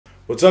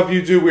What's up,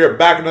 YouTube? We are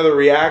back. Another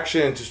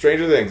reaction to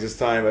Stranger Things. This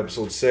time,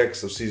 episode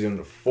 6 of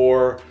season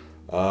 4.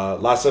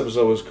 Last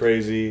episode was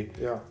crazy.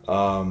 Yeah.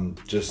 Now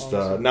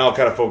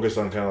kind of focused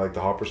on kind of like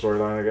the Hopper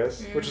storyline, I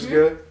guess. Which is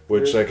good.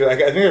 Which like I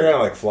think they're kind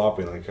of like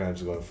flopping, like kind of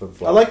just going flip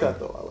flop. I like that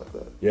though. I like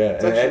that. Yeah.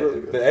 It's actually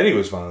really good. Eddie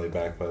was finally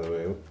back, by the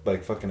way.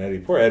 Like fucking Eddie,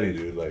 poor Eddie,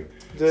 dude. Like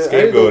The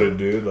scapegoated,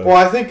 dude. Like, well,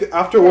 I think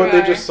after what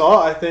they just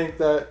saw, I think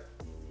that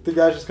the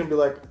guy's just gonna be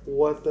like,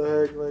 "What the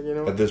heck?" Like, you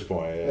know. At this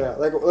point, yeah. Yeah.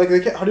 Like they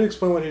can't, how do you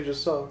explain what he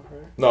just saw?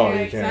 Right? No,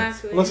 yeah, you can't.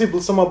 Exactly. Unless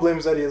he somehow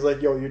blames Eddie, is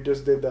like, "Yo, you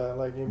just did that."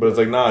 Like, But it's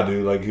like, nah,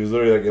 dude. Like he was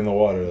literally like in the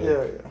water.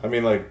 Like, yeah. I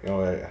mean, like,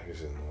 I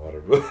guess in the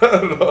water, but I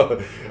don't know.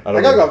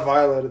 That guy got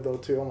violated though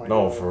too. Oh my god.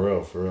 No, for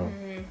real.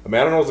 Mm-hmm. I mean,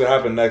 I don't know what's gonna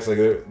happen next.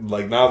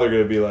 Like now they're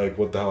gonna be like,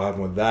 what the hell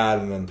happened with that?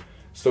 And then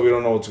still we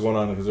don't know what's going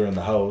on because they're in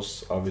the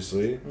house,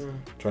 obviously,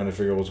 trying to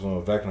figure out what's going on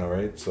with Vecna,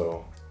 right?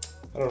 So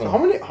I don't know.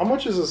 So how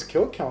much is this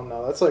kill count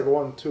now? That's like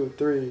 1, 2,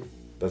 3.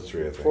 That's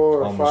 3, I think.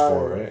 4, almost 5.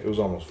 4, right? It was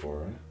almost 4,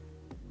 right?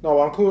 No,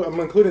 I'm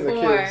including the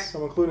 4. kids.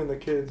 I'm including the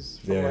kids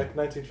from like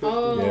 1950.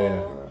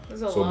 Oh, yeah.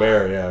 So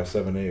Bear, yeah,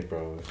 7, 8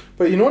 probably.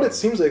 But you know what it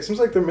seems like? It seems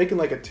like they're making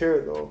like a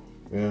tear though.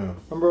 Yeah.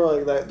 Remember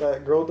like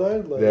that girl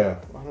died? Like, yeah.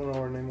 I don't know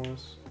what her name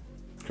was.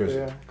 Chrissy.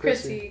 Yeah,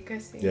 Chrissy.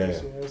 Yeah.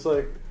 It's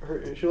like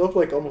she left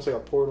like almost like a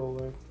portal.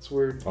 Like, it's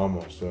weird.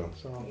 Almost, yeah.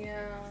 So.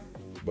 Yeah.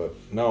 But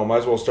no, might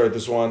as well start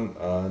this one.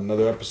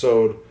 Another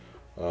episode.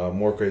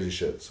 More crazy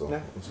shit. So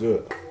let's do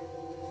it.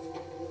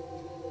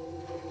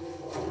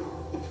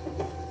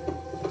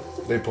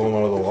 They pull him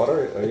out of the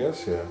water, I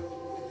guess. Yeah.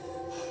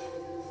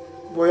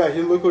 Well, yeah,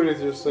 he literally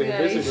just like Yeah,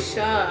 basically he's just.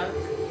 shocked.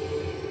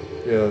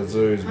 Yeah, that's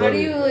Zoe's How buddy.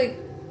 do you like?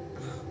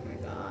 Oh my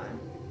god.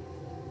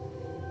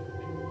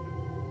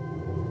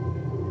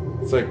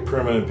 It's like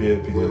permanent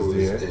PTSD. Where was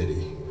eh?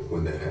 Eddie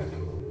when that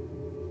happened?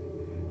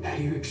 How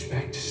do you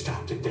expect to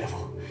stop the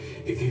devil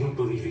if you don't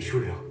believe he's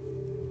real?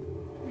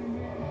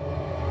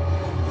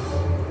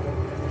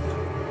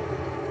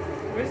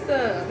 Where's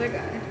the other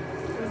guy?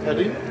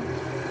 Eddie?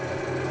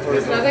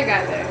 There's another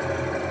guy there.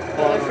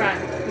 The other friend.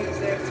 He was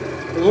there too.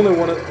 There's only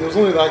one. There was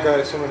only that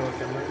guy swimming with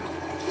him, right?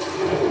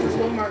 There's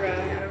one more guy. I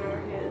don't know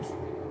where he is.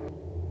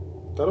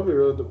 That'll be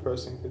really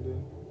depressing if he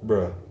did.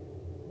 Bruh.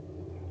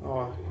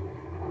 Oh,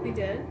 He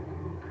did.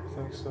 I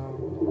think so.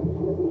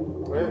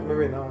 Wait,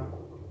 maybe not.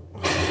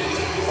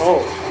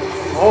 Oh.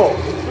 Oh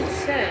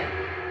shit!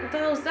 What the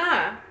hell is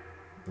that?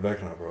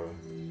 Vecna, probably.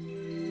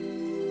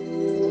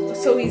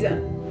 So he's a.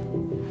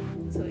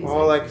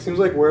 Oh, like seems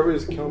like wherever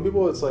he's killing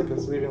people, it's like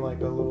it's leaving like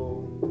a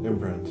little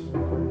Imprint.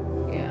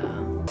 Yeah.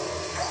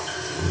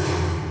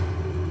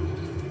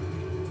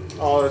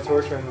 Oh, they're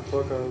torturing the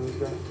fuck out of this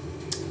guy.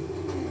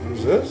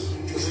 Who's this?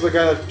 This is the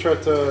guy that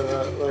tried to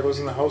like was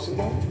in the house with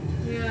him.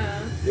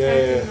 Yeah.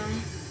 Yeah.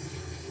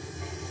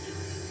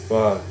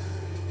 But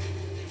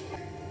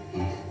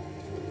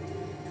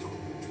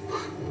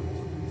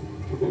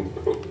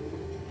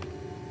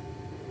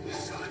There's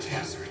still a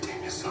chance to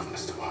retain yourself,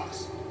 Mr.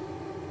 Wallace.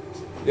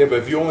 yeah, but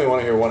if you only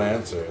want to hear one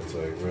answer, it's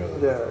like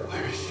really. Yeah.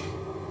 Where is she?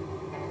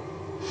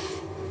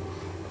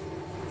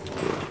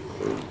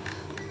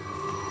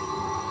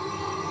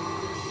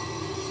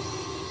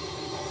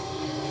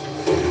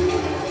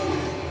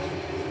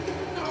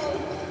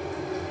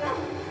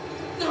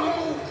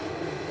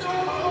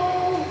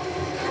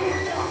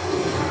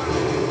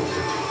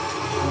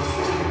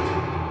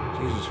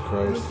 Jesus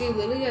Christ. He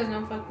literally has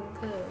no fucking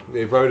clue.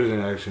 They probably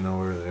didn't actually know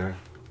where they are.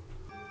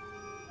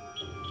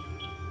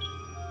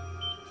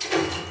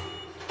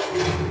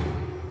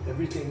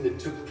 Everything that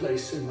took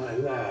place in my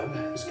lab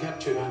was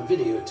captured on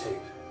videotape.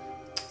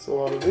 It's a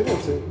lot of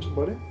videotapes,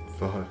 buddy.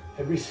 Fuck.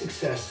 Every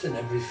success and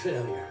every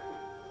failure.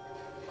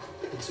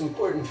 It's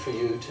important for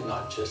you to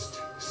not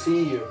just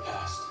see your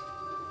past,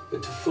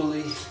 but to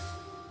fully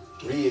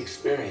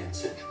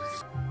re-experience it.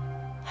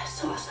 I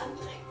saw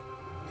something.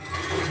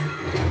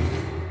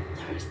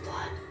 There is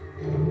blood.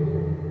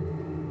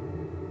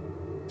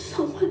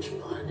 So much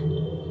blood.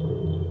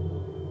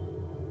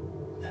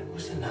 That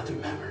was another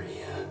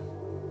memory,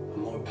 a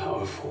more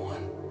powerful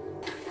one.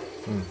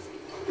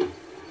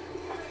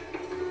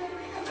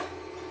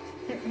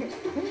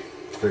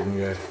 Freaking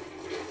guy.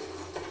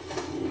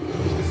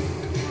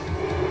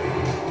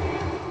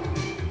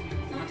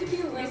 Not to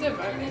be alone. He's a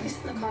virus. Maybe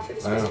some of the coffee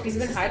this I know. was He's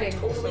been hiding.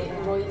 totally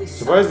and royally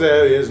Surprised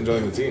that he is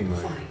enjoying the team.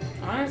 Like.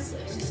 Honestly.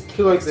 I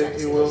feel like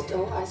he will.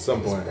 At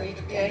some point.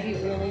 Yeah,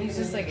 he's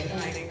just like in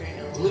hiding right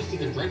now. At least he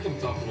can drink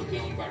himself into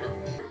feeling better.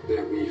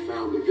 That we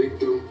found the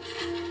victim,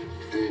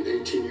 an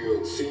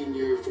 18-year-old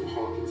senior from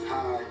Hawkins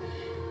High,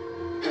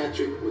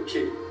 Patrick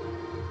McKinney.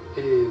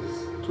 His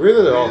It's weird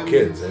that they're all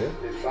kids, eh?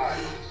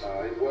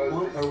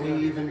 What are we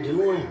even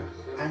doing?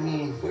 I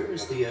mean, where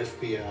is the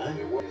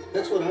FBI?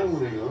 That's what I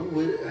want to know.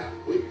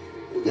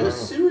 We got a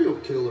serial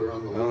killer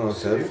on the I don't know,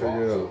 loose. Ted,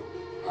 figure it out.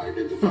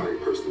 Identifying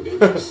person of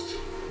interest.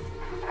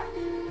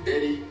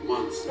 Eddie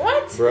Munson.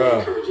 What? Bruh.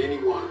 Encourage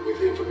anyone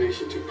with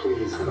information to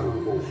please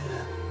come.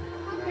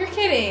 You're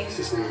kidding. This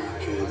is not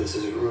good. This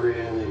is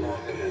really not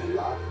good.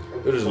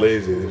 They're just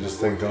lazy. They just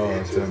think, oh,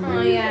 it's him.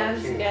 Oh yeah,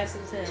 I just guess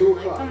it's him. 2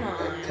 Like, o'clock come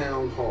at on.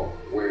 Town Hall,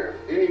 where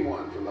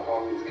anyone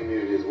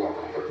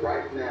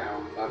right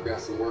now, I've got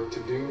some work to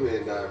do,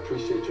 and I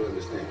appreciate your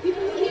understanding. You're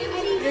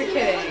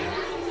kidding.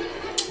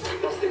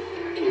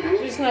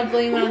 You're just gonna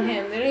blame it on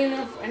him. They don't even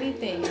know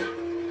anything.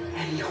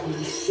 Eddie,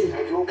 holy shit,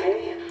 are you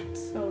okay?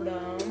 So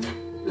dumb.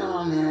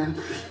 Nah, man.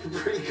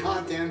 Pretty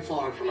goddamn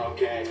far from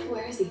okay.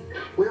 Where is he?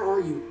 Where are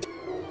you?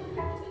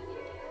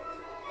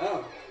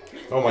 Oh.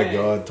 Oh my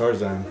god,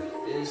 Tarzan.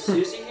 Is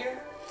Susie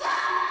here?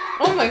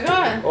 Oh my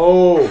god.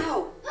 Oh.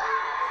 Ow!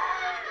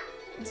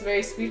 It's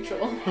very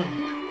spiritual. I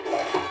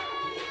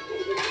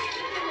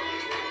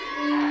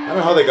don't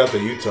know how they got to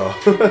Utah.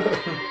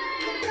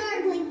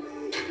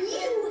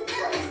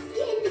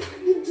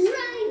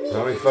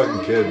 How many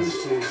fucking kids?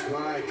 This is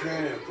my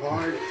kind of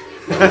party.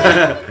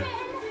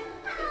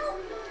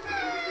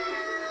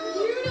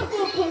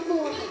 Beautiful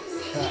performance.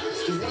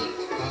 Excuse me?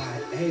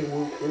 Hey,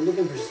 we're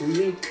looking for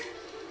Susie.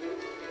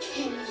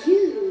 Can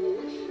you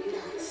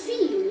not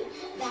see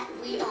that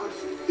we are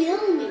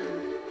filming?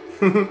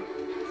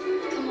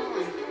 Come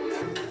on.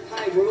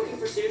 Hi, we're looking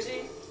for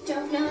Susie.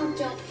 Don't know,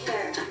 don't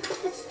care.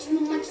 That's too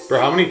much. Bro,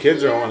 how many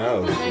kids are on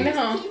house? I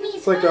know.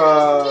 It's like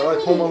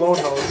Home Alone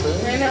house,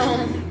 I eh?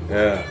 know.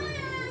 Yeah.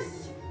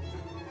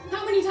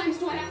 How many times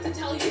do I have to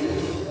tell you?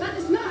 That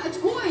is not a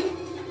toy.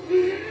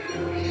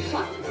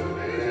 What?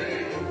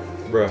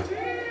 Bruh.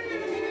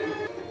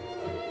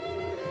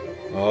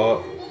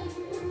 Oh.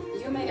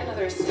 You make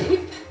another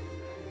escape.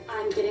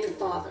 I'm getting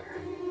father.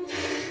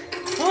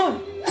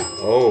 Oh.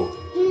 Oh.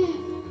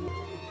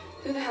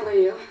 Who the hell are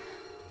you?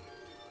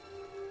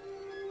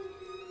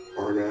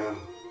 Argyle.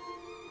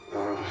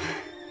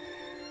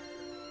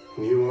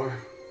 You are?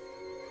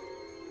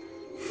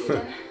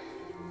 Eden?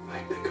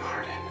 Like the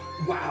garden.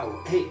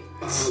 Wow. Hey,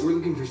 We're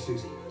looking for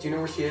Susie. do you know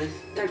where she is?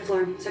 Third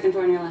floor, second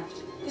floor on your left.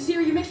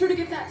 Sierra, you make sure to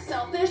get that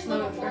selfish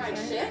little four-eyed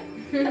shit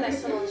a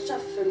nice little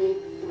stuff for me.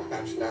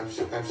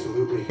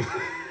 Absolutely.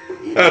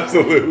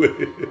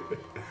 Absolutely.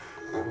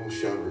 I will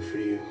shower for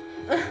you.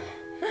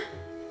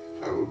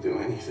 I will do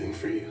anything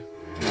for you.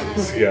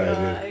 This Oh guy, my dude.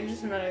 god, I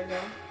just met her,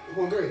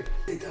 bro. Well, great.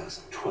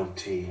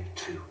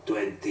 22,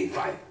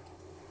 25.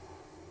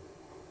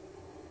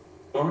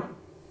 Alright.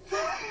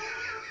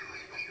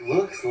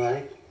 Looks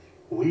like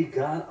we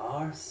got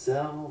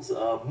ourselves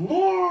a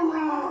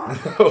moron!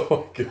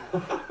 Oh my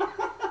god.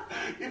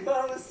 You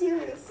thought I was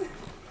serious.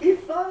 You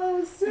thought I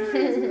was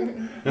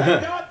serious. I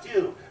got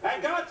you.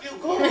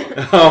 Good.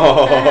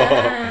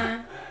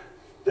 Oh.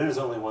 There's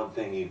only one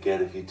thing you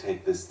get if you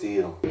take this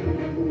deal. I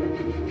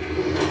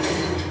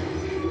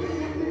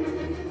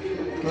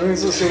think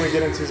this is the scene we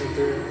get in season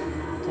 3.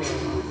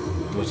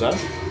 What's that?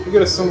 We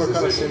get a similar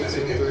kind of scene in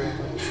season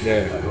 3.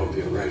 Yeah. I hope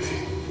you're ready.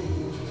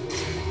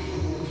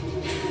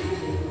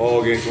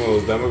 Oh, against one of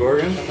those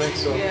Demogorgons? I think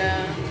so.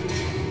 Yeah.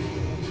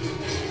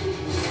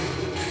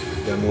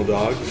 Demo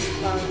dogs?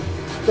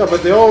 Yeah,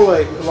 but they all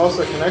like lost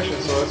their connection,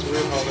 so that's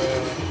weird how they.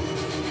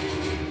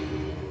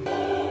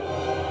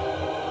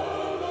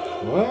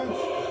 What?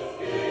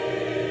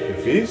 The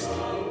feast?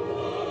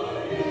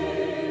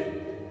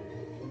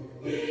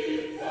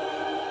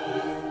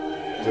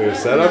 Is there a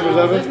setup or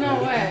No, there's something?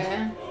 no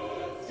way.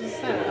 It's a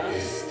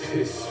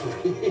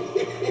setup.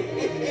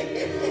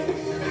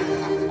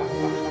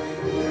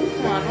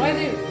 Come on, why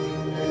do?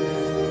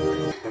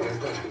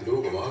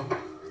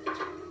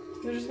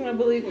 They're just gonna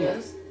believe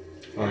us.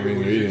 I mean,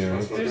 you're eating it,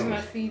 right? They're just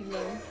gonna feed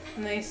them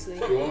nicely.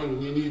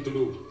 You need to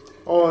do.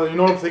 Oh, you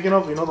know what I'm thinking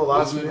of? You know the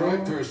last Wasn't it meal?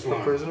 right, first The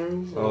one?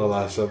 prisoners? Oh,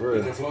 Last Supper.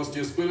 You've lost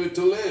your spirit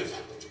to live.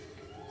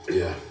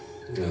 Yeah,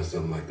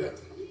 something like that.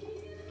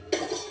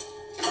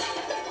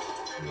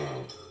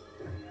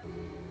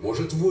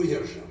 Может,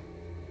 выдержим.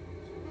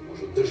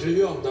 Может,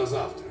 доживем до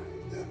завтра.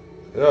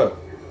 Yeah.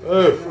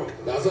 Hey,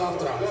 До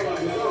завтра.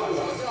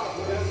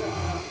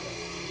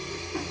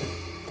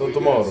 till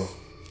tomorrow.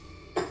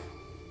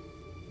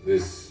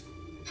 This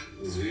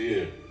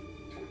zvier.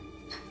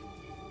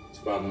 It's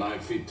about 9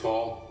 feet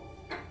tall.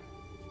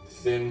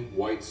 Thin,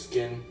 white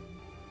skin.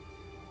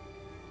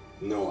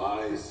 No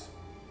eyes.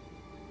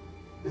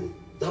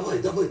 Давай,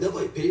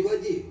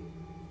 переводи.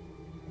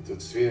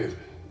 Этот зверь.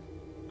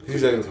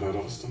 He's like, Какого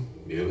ростом?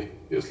 Белый,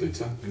 без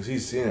лица. because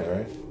he's seen it,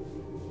 right?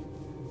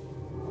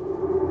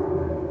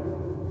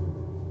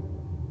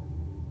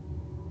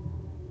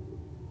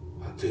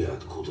 А ты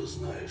откуда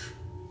знаешь?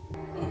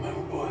 I'm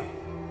our boy.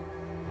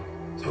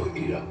 So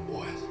eat up,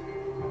 boys.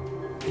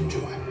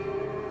 Enjoy.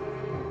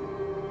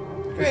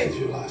 Great. This is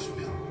your last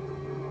meal.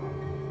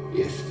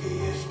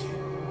 Ешьте.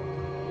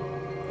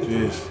 Это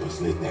Jeez. наша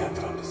последняя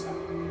трапеза.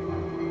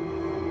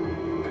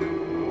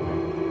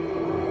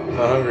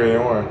 Not hungry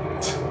anymore.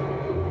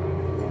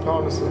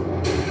 Honestly.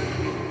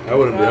 I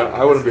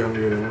wouldn't be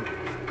hungry anymore.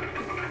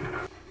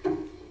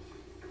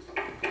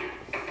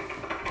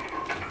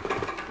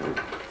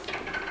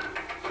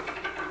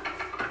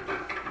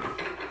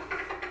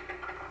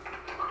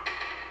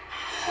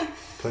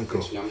 Plinko.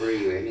 Which number are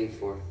you aiming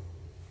for?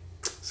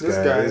 This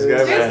guy This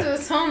man.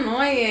 is so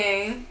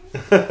annoying.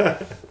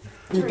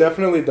 He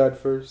definitely died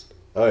first.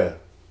 Oh yeah.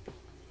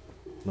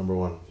 Number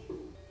 1.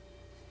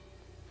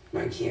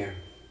 Right here.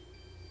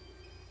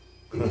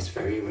 In this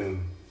very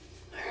room.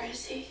 Where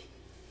is he?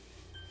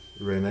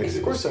 Right next to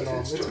Of course I know.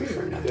 That's a It's story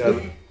for me. another Yeah,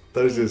 day. thought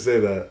he was gonna say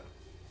that.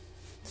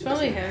 It's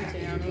probably him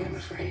Happen too. to me, I'm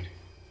afraid.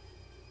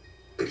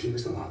 But he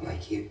was a lot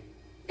like you.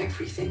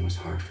 Everything was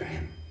hard for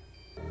him.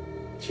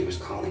 She was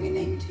calling a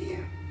name to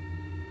you.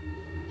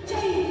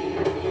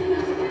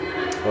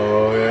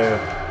 Oh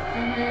yeah.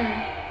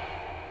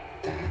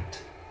 That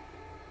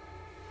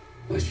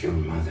was your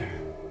mother.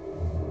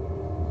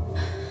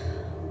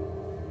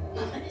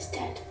 Mama is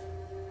dead.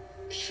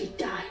 She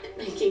died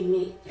making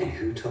me. And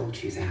who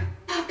told you that?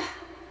 Papa.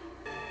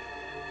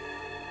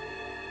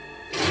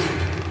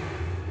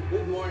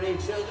 Good morning,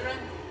 children.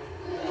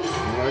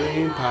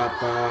 Morning,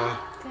 Papa.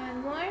 Good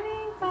morning,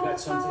 I've Papa. got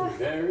something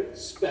very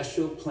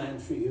special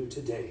planned for you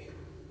today.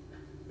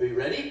 Are you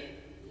ready?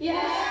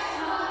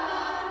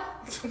 Yeah.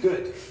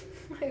 Good.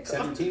 Oh my God.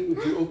 17,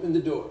 would you open the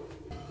door?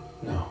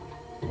 No.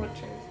 What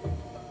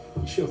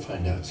truth? She'll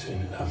find out soon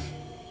enough.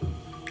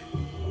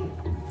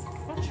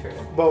 What truth?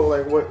 But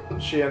like,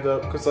 what she ended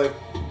up, cause like,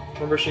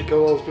 remember she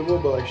killed all those people,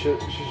 but like she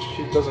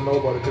doesn't know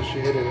about it because she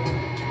hid it.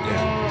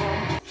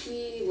 Yeah.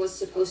 He was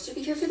supposed to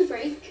be here for the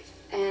break,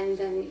 and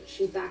then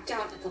he backed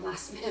out at the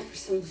last minute for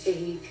some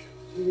vague,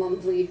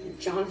 mumbly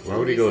Jonathan. Why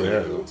would he go reason.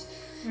 there, though?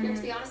 And, you know,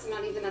 to be honest, I'm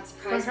not even that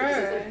surprised For because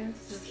her, I've been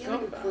it's feeling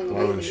just pulling Why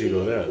away wouldn't she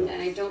go lately, there?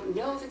 and I don't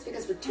know if it's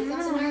because we're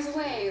 2,000 miles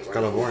away or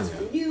California.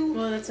 if it's new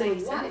Well, that's what or he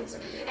said he what. was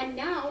gonna do. And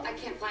now I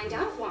can't find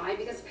out why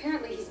because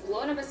apparently he's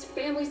blown up his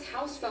family's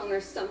house phone or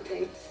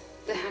something.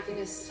 The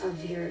happiness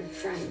of your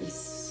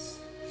friends.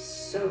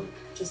 So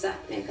does that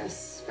make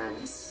us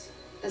friends?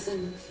 As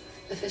in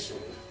officially?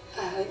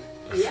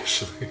 Yeah.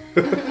 Officially.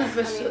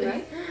 I mean,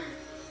 right?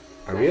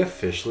 Are we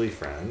officially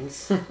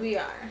friends? We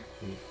are.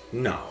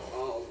 No.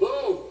 Oh,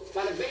 boom!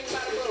 Bada bing,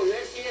 bada boom.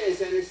 There she is,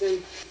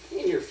 Henderson.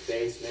 In your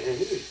face, man. In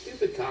your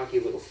stupid, cocky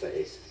little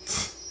face.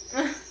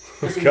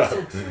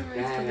 God.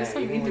 They're so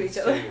even mean when to it's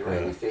each other. staring you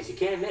right in the face, you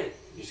can't admit it.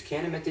 You just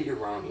can't admit that you're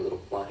wrong, you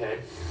little butthead.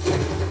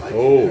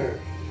 Oh.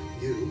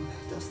 You,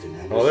 Dustin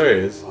Henderson, Oh, there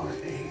he is. are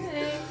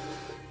a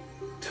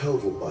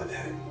total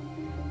butthead.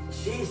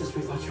 Jesus,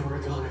 we thought you were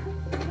a goner.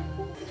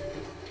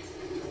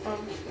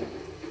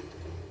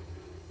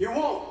 You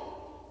won't.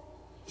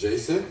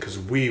 Jason, Because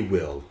we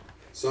will.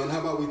 son, how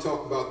about we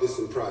talk about this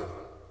in private?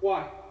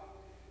 Why?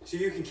 So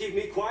you can keep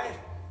me quiet?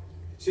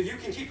 So you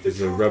can keep the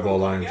There's a truth rebel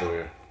from alliance coming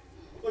over out? here.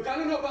 Look, I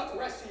don't know about the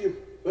rest of you,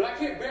 but I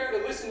can't bear to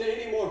listen to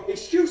any more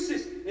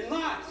excuses and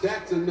lies.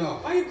 That's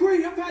enough. I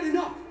agree, I've had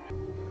enough.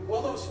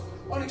 All those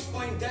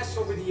unexplained deaths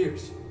over the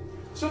years.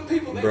 Some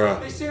people, Bruh.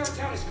 they say our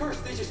town is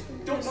cursed, they just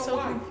don't know so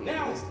why. confused.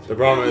 Now, The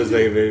problem is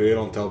they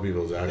don't tell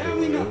people exactly Now what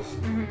we it know.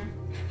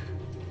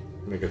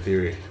 is. Make a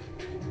theory.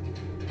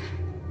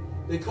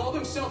 they call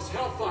themselves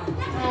Hellfire.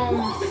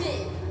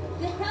 Bullshit!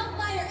 The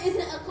Hellfire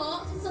isn't a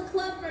cult, it's a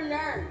club for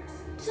nerds.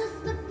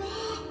 Just the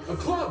facts. A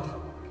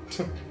club.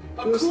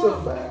 A Just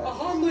club. the facts. A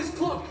harmless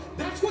club.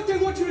 That's what they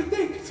want you to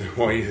think. They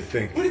want you to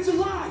think. But it's a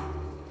lie.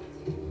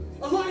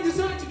 A lie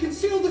designed to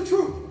conceal the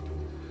truth.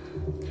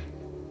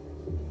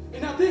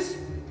 And now this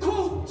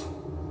cult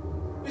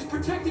is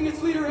protecting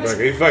its leader Like, as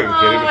are you fucking kidding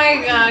Oh me?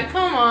 my God!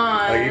 Come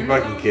Like, are you on.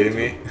 fucking kidding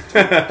me?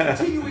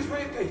 continue his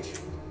rampage.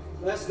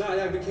 Last night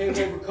I became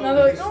overcome Now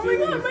they're like, with oh this my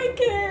feeling God, my of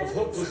kid.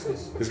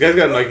 hopelessness. This guy's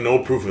got like no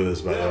proof of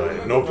this, by the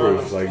way. No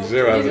proof. Like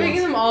zero He's making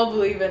evidence. them all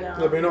believe it now.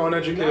 Yeah, but you know,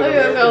 uneducated Oh, yeah,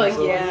 they're like,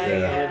 Americans, yeah,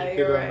 uneducated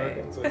you're right.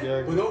 Americans, like,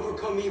 yeah. But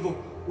overcome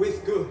evil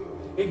with good.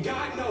 And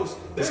God knows.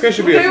 This guy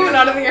should be They went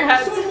out of your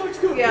heads. So much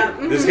good. Yeah.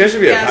 This guy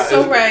should be a Yeah, pa-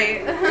 so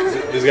right.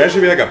 This guy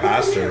should be like a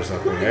pastor or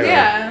something.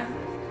 Yeah.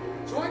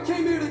 So I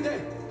came here today,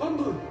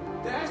 humbly,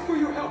 to ask for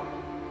your help.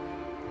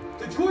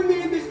 To join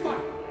me in this fight.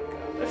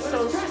 They're Let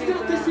so us cast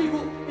out this stupid. evil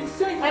and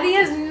save But he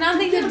has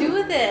nothing to do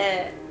with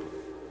it.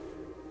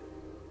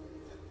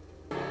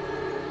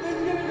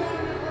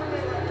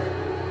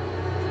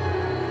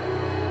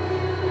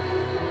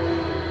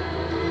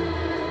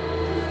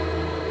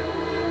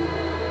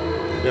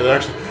 Yeah, they're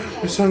actually.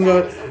 My son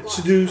got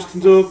seduced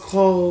into a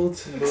cult.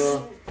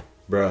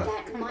 Bruh.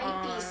 That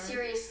might be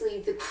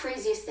seriously the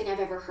craziest thing I've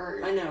ever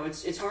heard. I know,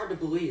 it's hard to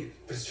believe.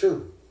 But it's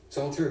true. It's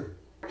all true.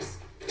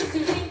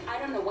 Susie, I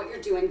don't know what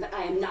you're doing, but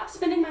I am not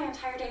spending my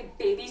entire day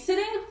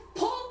babysitting.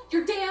 Pull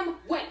your damn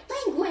weight.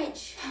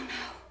 Language. Oh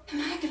no.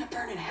 Am I gonna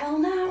burn in hell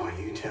now? Oh,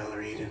 you tell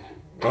her, Eden.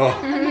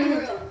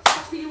 Oh.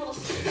 Watch me, you little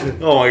shit.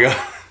 Oh my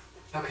god.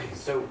 Okay,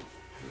 so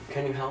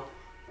can you help?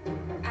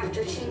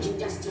 After changing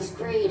Dusty's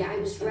grade, I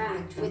was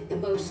racked with the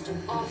most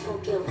awful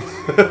guilt.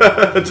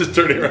 Just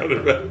turning around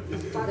in bed.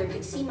 Father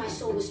could see my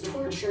soul was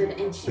tortured,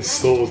 and he His wrenched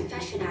soul.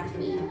 confession out of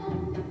me.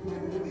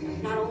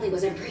 Not only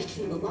was I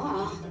breaking the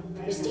law,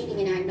 I was dating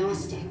an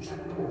agnostic.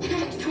 An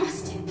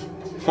agnostic.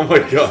 Oh my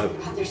god.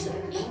 Father's so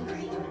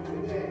angry.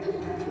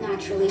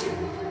 Naturally,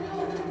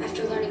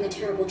 after learning the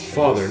terrible truth,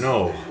 Father,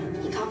 no.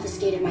 he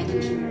confiscated my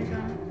computer.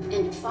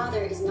 And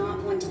Father is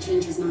not one to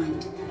change his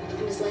mind.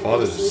 I'm as likely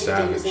Father's to see it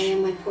again as I savage.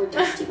 am my poor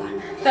Dusty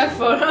bun. That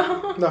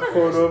photo. That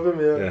photo of him,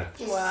 yeah. Yeah.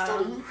 His Wow.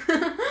 study.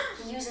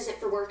 He uses it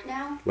for work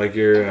now. Like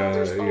your And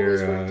Father's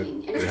always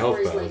working, and his health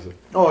story's pass. like,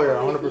 Oh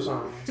yeah,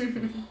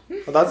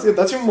 100%.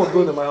 That's even more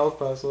good than my health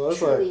pass. So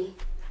that's like, truly.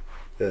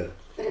 Yeah.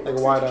 But it Like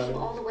looks wide like I eye. came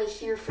all the way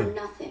here for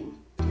nothing.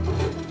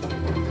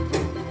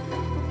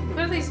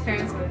 What are these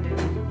parents gonna do?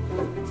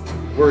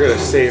 We're gonna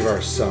save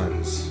our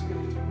sons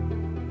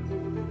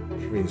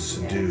from being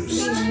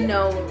seduced. We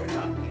know what we're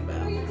talking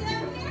about.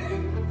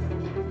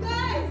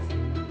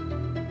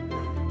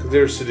 Because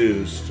they're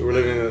seduced. We're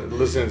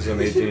listening to some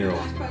 18-year-old.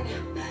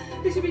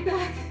 They should be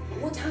back.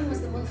 What time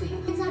was the movie?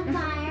 It's on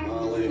fire.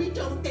 We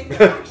don't think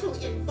they're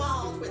actually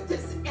involved with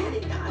this Eddie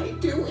guy,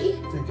 do we?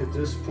 I think at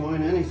this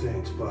point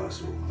anything's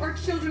possible. Our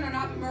children are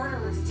not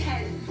murderers,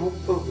 Ted.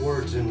 Don't put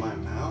words in my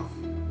mouth.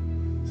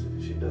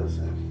 See, she does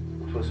that.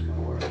 Twist my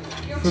words.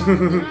 Your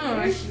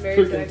Oh, she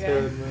married that guy.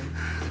 Ted, man.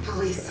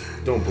 Police.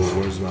 Don't put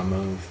words in my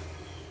mouth.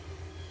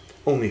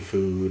 Only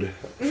food.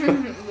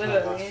 I'm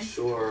Literally. not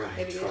sure.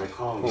 I Idiot. try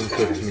calling Home these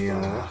cooked guys,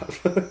 meal.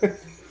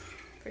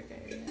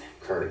 Freaking idiot.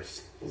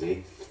 Curse. Is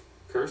he?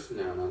 Curse?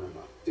 No.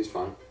 He's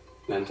fine.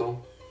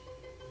 Mental?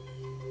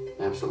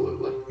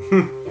 Absolutely.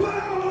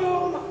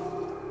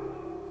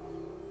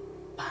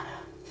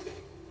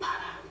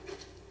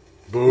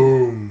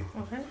 Boom.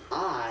 Okay.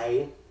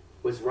 I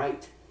was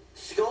right.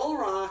 Skull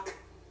Rock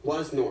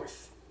was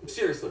north.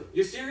 Seriously,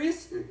 you're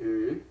serious?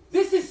 Mm-hmm.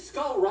 This is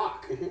Skull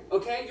Rock,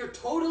 okay? You're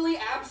totally,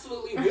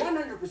 absolutely,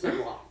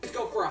 100% wrong. Let's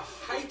go for a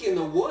hike in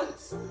the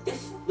woods.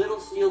 This little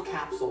steel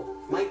capsule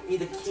might be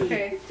the key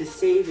okay. to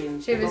saving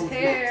Shave his both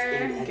Max hair,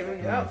 and Ed. give him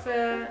a new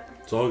outfit,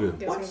 It's all good.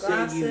 give What him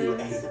some say you,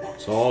 glasses. Eddie?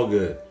 It's all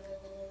good.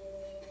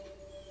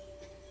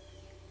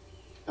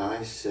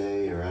 I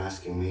say you're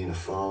asking me to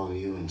follow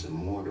you into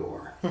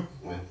Mordor,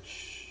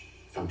 which,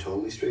 if I'm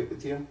totally straight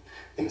with you,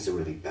 I think it's a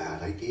really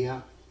bad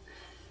idea.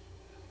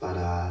 But,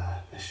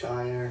 the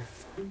Shire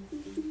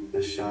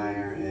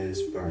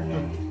is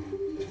burning.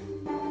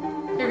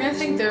 You're gonna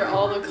think they're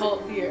all the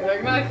cult here.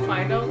 They're gonna like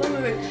find all of them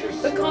and be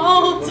like, the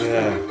cult!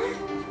 Yeah.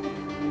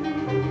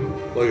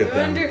 Look at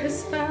They're under them. his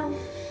spell.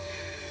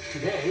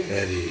 Today,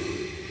 Eddie.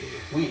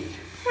 we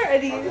Poor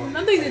Eddie,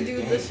 nothing to do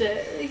with this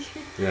shit. Like,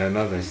 Yeah,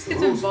 nothing. just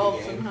gets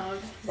involved somehow.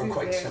 are He's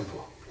quite there.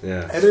 simple.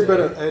 Yeah. Eddie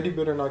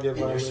better not get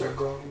violated,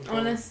 bro.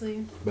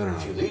 Honestly. Better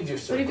If you not. leave your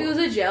But circle, if he goes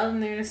to jail, then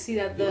they're gonna see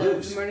that the You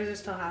lose. murders are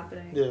still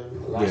happening. Yeah.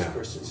 the last Yeah.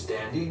 person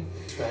standing,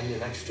 spend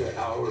an extra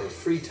hour of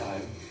free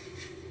time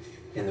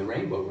in the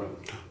Rainbow Room.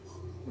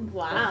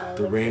 Wow.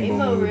 The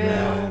Rainbow Room,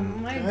 man. Oh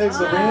my Hey, it's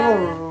the god.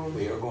 Rainbow Room.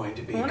 We are going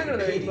to be I wanna go to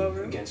the competing Rainbow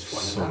Room. against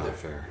one So another.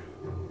 unfair.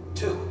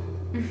 Two.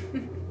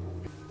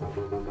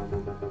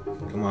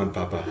 Come on,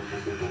 Papa.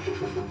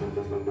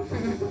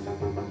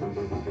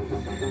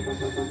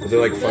 But they're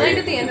like I feel like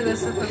at fighting. the end of this,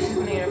 she's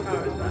gonna get her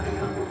powers back.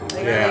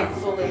 Like, Yeah. like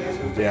fully or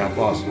something. Yeah,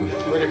 possibly.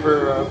 Ready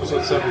for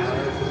episode 7,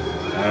 right?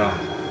 I know.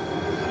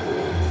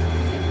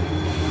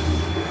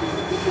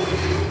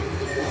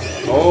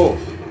 Oh.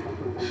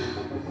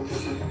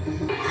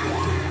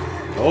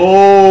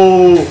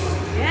 Oh.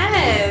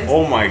 Yes!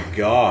 Oh my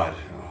god.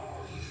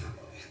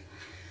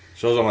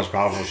 Shows how much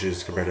powerful she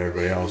is compared to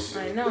everybody else.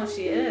 I know,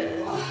 she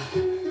is.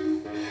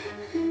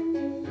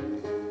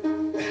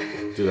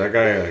 Dude, that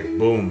guy like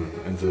boom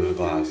into the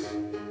glass. How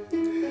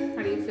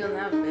do you feel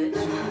now, bitch?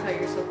 How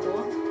you're so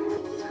cool?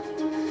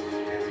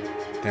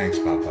 Thanks,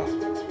 Papa.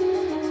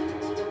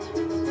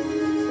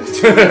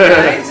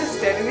 Guy's just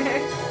standing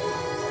there.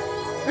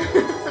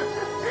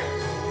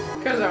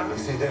 Goes on.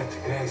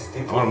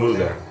 I want to move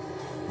there.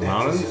 The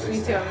mountains?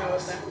 Me too, I'm gonna go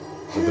there.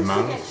 With the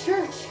mountains?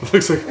 Church.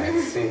 Looks like.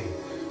 See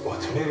what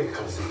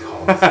miracles it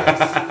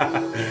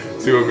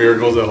holds. See what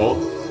miracles it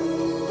holds?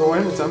 Go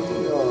in, it's empty.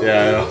 Oh.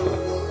 Yeah, I know.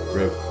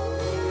 Rip.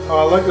 Oh,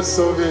 I like the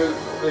Soviet.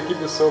 They keep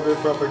the Soviet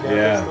propaganda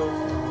Yeah. still.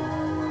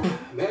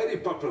 Very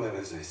popular,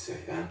 as I say,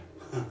 huh?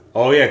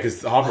 Oh yeah,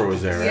 because Hopper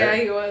was there, Yeah,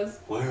 right? he was.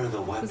 Where are the He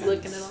was weapons?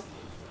 licking it off.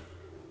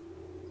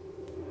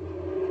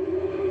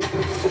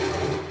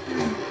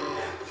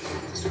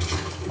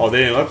 Oh, they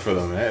didn't look for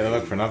them. They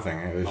looked for nothing.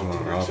 They just wanted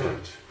to help her.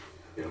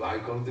 You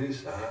like all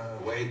this?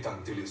 Wait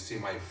until you see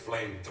my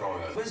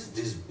flamethrower. Where's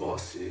this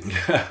bossy?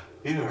 Yeah.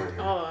 Here.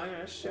 Oh, I'm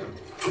gonna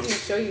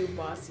show you,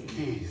 bossy.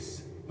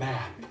 Keys.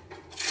 Map.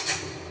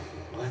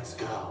 Let's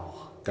go.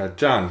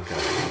 Kachanka.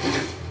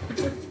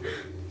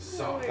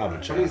 So,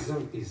 Kachanka.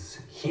 prison is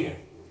here.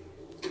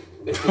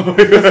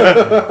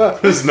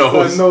 His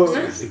nose.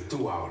 It's a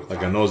 2 hour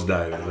Like a nose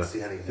dive. I don't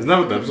see anything. Isn't that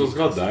what the episode's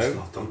called? Dive?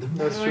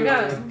 That's Oh my true.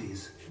 god.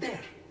 There.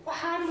 Well,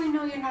 how do we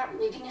know you're not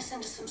leading us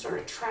into some sort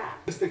of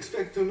trap? Just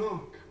expect to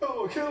knock.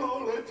 Oh,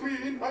 hello, let me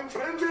in. I'm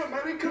friendly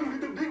American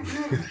with a big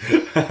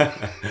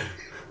beard.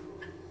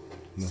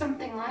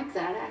 Something like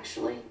that,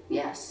 actually.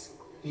 Yes.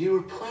 You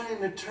were planning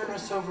to turn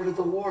us over to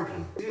the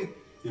warden.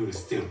 You'll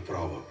still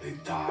probably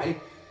die,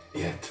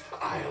 yet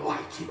I like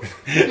it.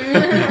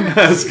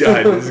 This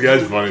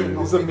guy's funny, dude.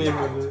 He's a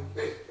meme with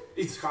it.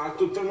 It's hard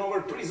to turn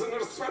over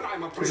prisoners when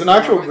I'm a prisoner. He's an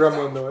actual myself.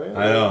 gremlin, though, eh?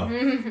 I know.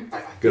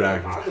 Good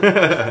actor.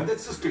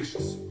 That's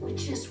suspicious.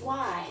 Which is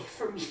why,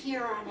 from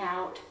here on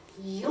out,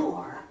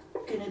 you're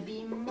gonna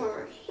be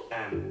Murray.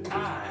 And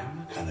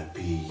I'm gonna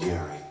be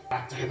Yuri.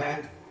 Back to him,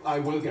 Ed. I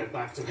will get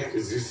back to him.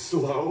 Is this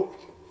slow?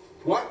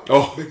 What?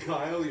 Oh.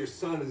 Mikhail, your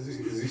son, is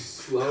he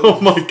slow? Oh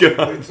my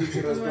god.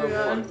 Teaching us Oh my no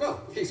God. more. No,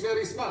 he's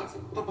very smart.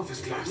 Top of his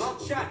class.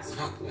 Mouth shut.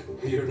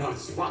 You're not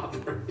his father.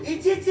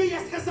 Идите, я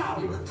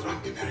сказал. You are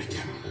drunk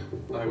American.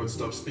 I would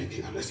stop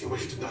speaking unless you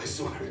wish to die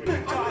sooner.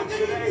 God,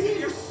 today,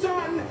 your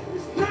son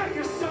is not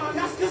your son.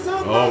 Я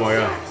сказал. Oh my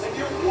god. And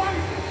your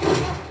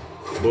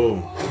wife.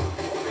 Boom.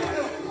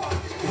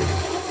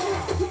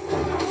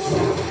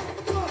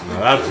 Now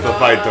that's the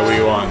fight that we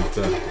want.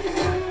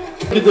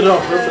 He did it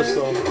on purpose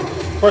though.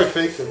 Probably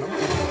faked it, no?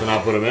 To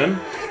not put him in?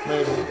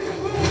 Maybe.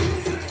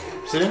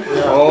 See?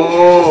 Yeah.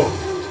 Oh!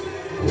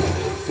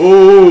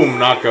 Boom!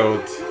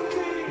 Knockout.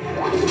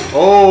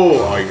 Oh!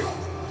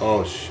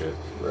 Oh shit.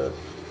 Red.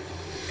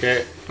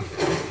 Okay.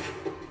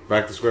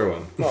 Back to square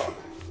one. Oh.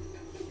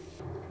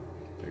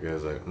 That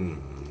guy's like,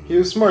 He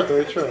was smart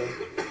though, he tried.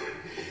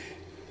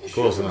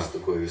 Close enough.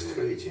 Такое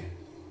строите,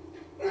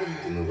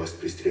 и мы вас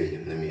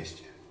пристрелим на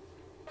месте.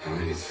 I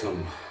need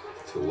some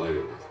to light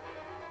it with.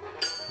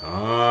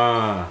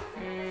 Ah.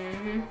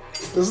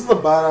 This is the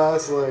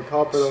badass like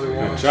Hopper that we Good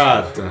want.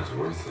 shot.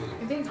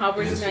 You think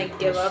Hopper's just gonna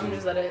give up and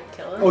just let it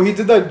kill him? Oh, he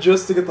did that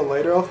just to get the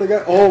lighter off the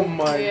guy? Oh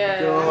my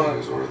Yeah.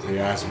 god. He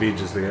asked me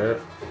just to get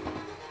it.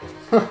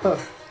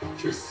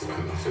 You son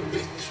of a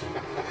bitch.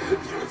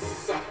 You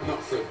son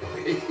of a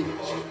bitch.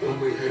 Don't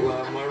make me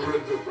laugh. My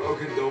ribs are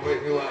broken. Don't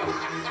make me laugh.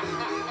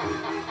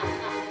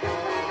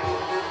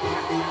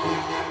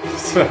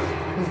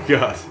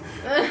 God.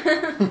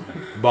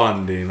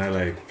 Bonding, I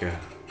like.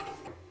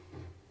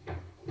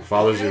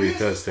 Fathers will be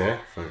pissed, eh?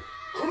 Fuck.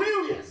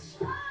 Cornelius.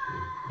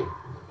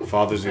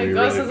 Fathers will My be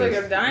ghost really is like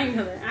pissed. I'm dying.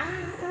 I'm like,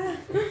 ah.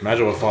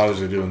 Imagine what fathers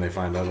would do when they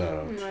find out that.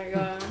 Oh my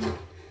god.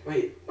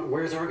 Wait,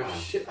 where's Argon?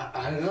 Shit,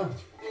 I don't know.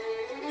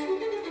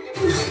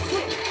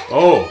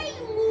 Oh!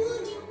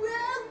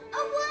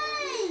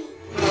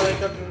 Oh, like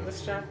that's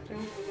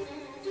distracting.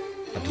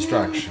 A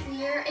distraction.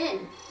 We're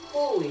in.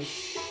 Holy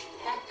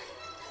heck.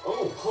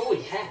 Oh,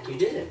 holy heck, you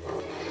did it.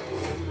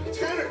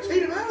 Tanner,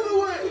 take him out of the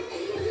way.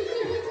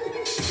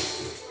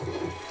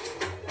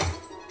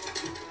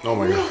 Oh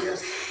my god.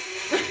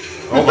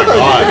 Oh my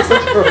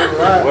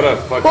god. What a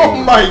fucking. Oh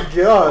my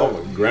god.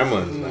 Oh,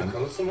 gremlins, man.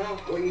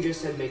 What you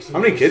just said makes How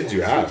many kids do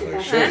you have?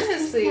 Like, shit.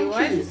 Honestly,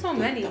 why is there so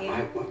many?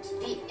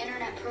 The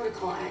internet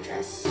protocol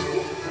address.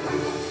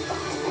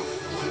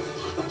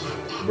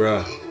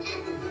 Bruh.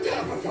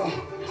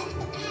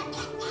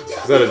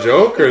 Is that a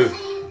joke or?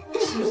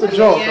 It's a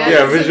joke.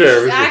 Yeah, for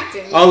sure.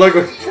 Acting. Oh, look.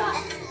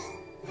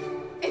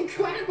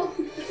 Incredible.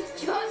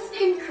 Just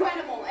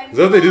incredible. And Is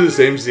that they do the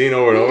same scene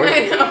over and over?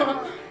 I know.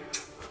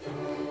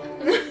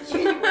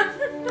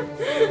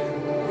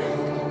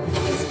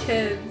 These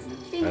kids.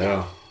 I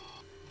know.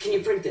 Can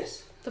you print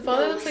this? The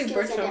father looks like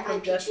Bertram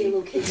from Jesse.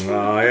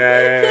 Oh,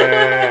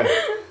 yeah.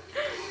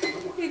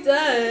 He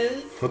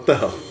does. What the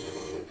hell?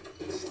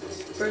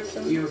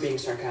 Bertram. You were being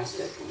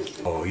sarcastic.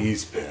 Oh,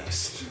 he's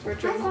pissed.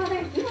 Bertram.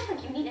 Father, you look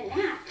like you need a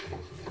nap.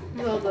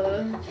 Well,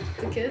 the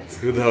kids.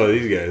 Who the hell are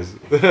these guys?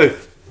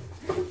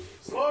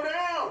 Slow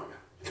down.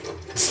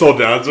 Slow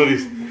down.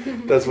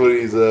 That's what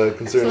he's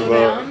concerned Slow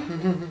about.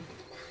 down.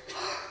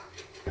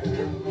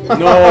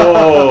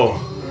 No.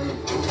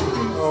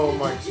 Oh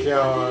my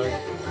god.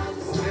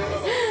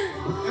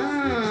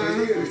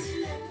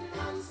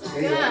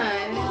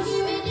 God.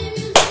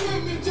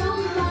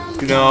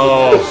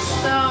 No.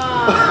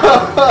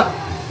 Stop.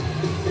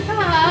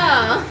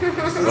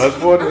 That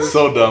one is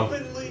so dumb.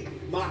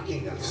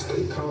 Mocking us.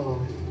 Stay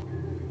calm.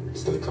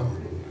 Stay calm.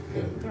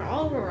 They're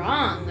all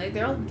wrong. Like,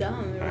 they're all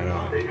dumb. They're I know.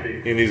 wrong.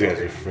 And these guys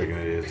are freaking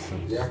idiots.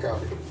 Yak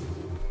out.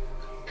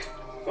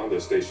 Found their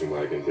station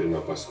wagon hidden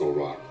up by Skull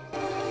Rock.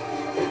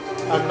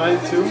 At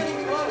night too?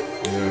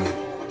 Yeah.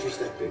 Who's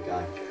that big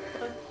guy?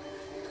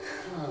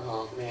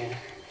 Oh, man.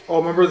 Oh,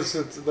 remember the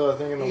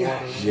thing in the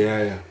water?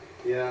 Yeah.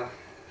 Yeah.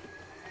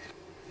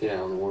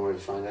 Yeah, only one way to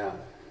find out.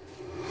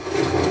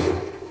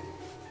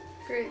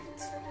 Great.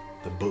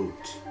 The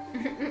boat.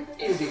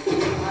 Easy.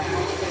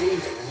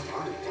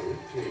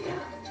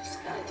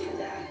 Just gotta do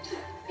that.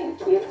 Thank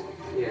you.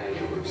 Yeah,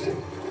 you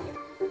understand.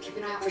 Keep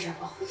an eye out for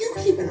trouble. You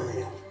keep an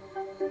eye out.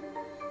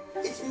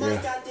 It's my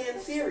Yeah. goddamn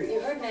theory. You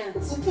heard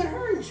Nance. Who put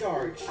her in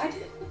charge? I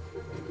did.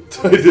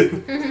 I did.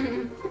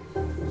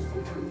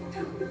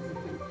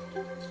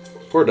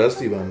 Poor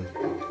Dusty, man.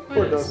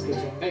 Poor Dusty.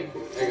 Hey,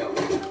 there you go.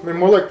 I mean,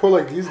 more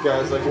like these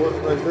guys. Like, what,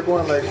 they're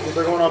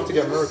going off to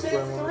get murked.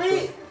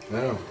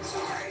 Yeah.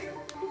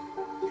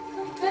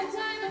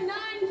 Bedtime at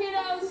 9,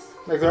 kiddos.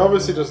 Like, they're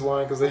obviously just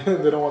lying because they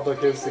don't want their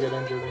kids to get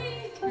injured.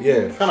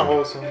 Yeah. Kind of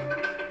wholesome.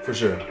 For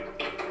sure.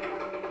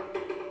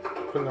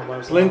 Putting their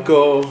lives on.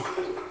 Linko.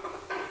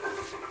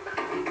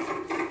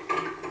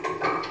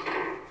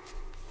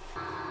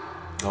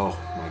 Oh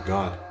my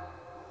god.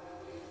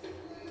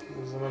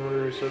 Is the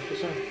memory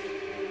resurfacing?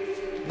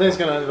 I think it's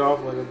gonna end it off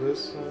like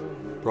this.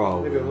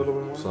 Probably. Maybe a little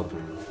bit more.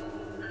 Something.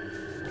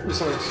 Maybe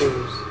something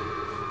serious.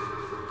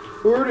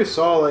 We already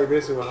saw like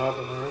basically what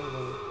happened, right?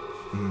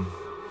 Mm.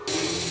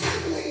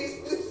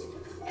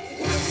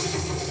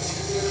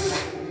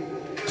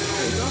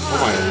 Oh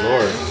my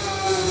lord.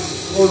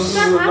 Oh Oh, this is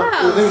The house.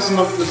 I think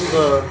this is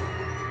a.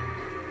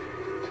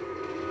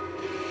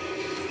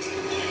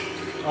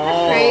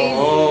 Crazy.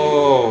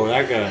 Oh,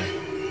 that guy.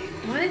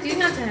 What did you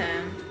not to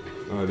him?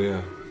 Oh,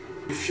 yeah.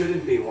 You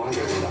shouldn't be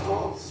wandering the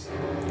halls.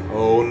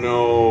 Oh,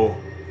 no.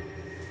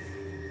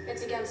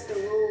 It's against the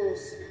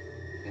rules.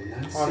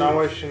 Oh, now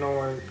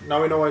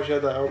we know why she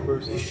had that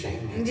outburst.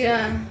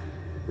 Yeah.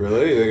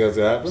 Really? You think that's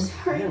what happened?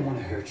 I didn't want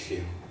to hurt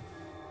you.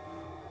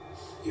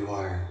 You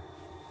are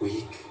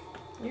weak.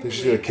 You're Think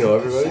she's weak. gonna kill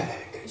everybody?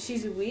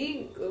 She's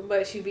weak,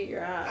 but she beat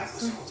your I ass.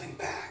 was holding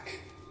back.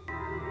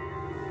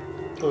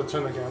 Oh,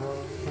 turn the camera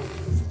on.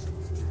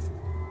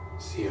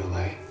 See your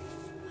light?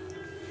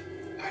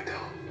 I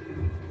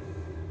don't.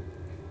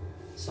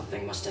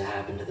 Something must have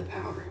happened to the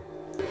power.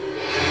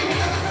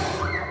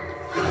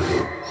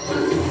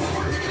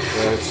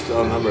 Yeah, it's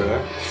still a number there.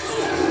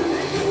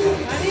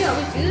 Why do you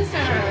always do this to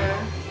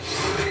her?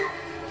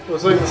 Well,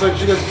 it's like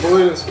she gets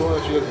bullied in school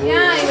and she gets bullied.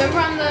 Yeah, you remember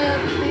on the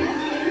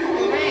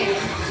rain?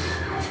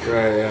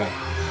 Right, yeah.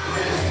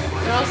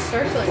 They're all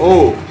circling.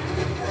 Oh!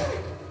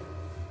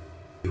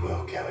 We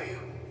will kill you.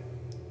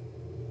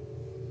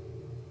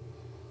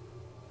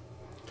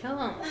 Kill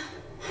him.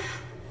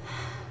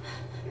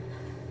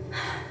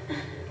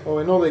 Oh,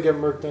 I know they get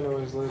murked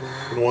anyways later.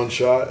 In one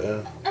shot,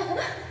 yeah.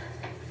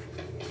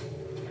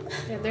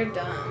 Yeah, they're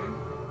dumb.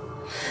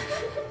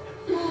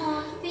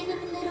 Aw, feeling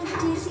a little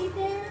dizzy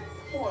there?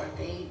 Poor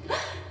baby.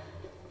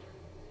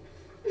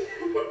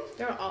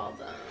 They're all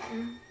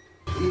dumb.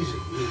 Easy.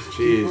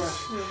 Jeez.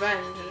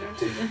 Revenge.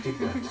 Take deep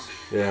breaths.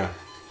 Yeah.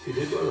 You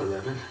did well,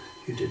 11.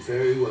 You did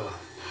very well.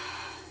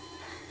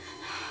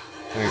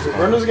 Thanks, So man.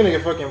 Brenda's gonna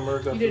get fucking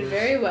murked You after did this.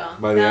 very well.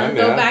 By the Now end,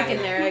 go yeah. back in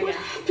there again.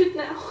 Happened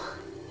now?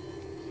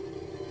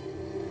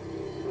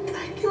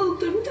 I killed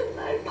them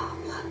tonight,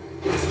 Papa.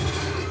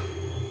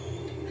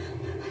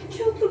 I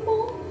killed them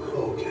all.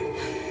 Okay.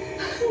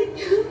 I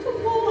killed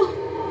them all.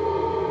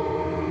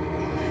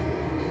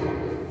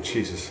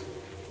 Jesus.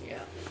 Yeah.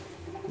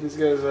 These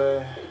guys,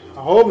 I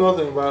hope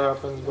nothing bad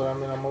happens, but I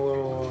mean, I'm a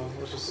little,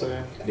 let's just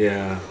say.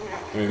 Yeah.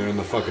 I mean, they're in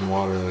the fucking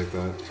water like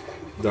that.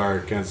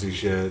 Dark, can't see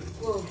shit.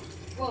 Whoa,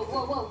 whoa,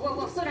 whoa, whoa, whoa,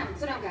 whoa. Slow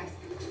down, guys.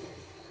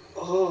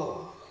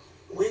 Oh,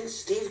 when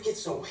Steve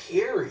gets so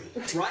hairy,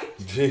 right?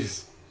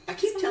 Jeez. I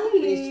keep telling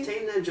him he needs to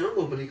tame that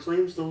jungle, but he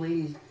claims the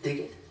ladies dig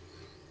it.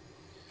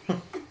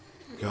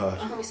 God.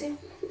 Let me see.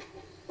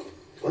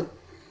 What?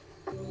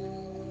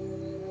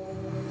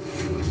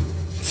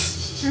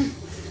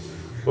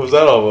 What was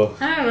that all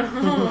about? I don't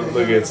know.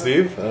 Look at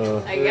Steve? I don't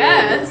know. I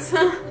guess.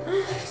 I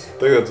think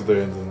that's what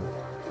they're into.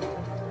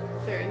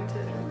 They're into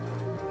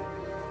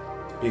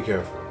Be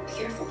careful. Be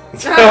careful.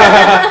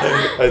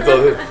 I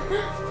told him.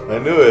 I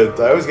knew it.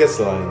 I always guess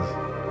the lines.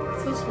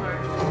 So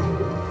smart.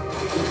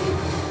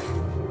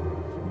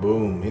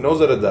 Boom. He knows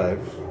how to dive.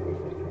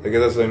 I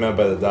guess that's what he meant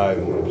by the dive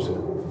in the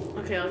episode.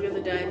 Okay, I'll give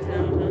the dive 10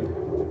 out of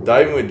 10.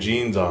 Diving with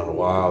jeans on.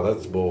 Wow,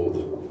 that's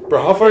bold.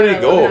 Bro, how far did he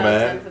Yeah, go, 11 out of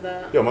 10 for man?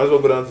 that. Yo, might as well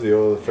go down to the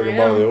freaking I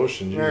bottom of the know.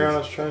 ocean.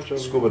 Mariana's Jesus. Trench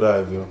over Scuba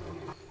dive, yo.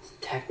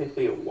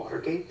 Technically a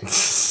Watergate?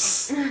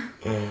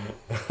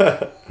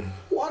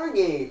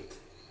 Watergate!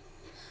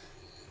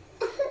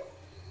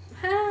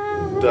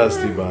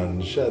 Dusty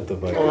bun. Shut the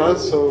fuck Oh, up.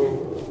 that's so.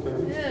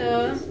 Okay.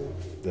 Yeah.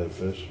 Dead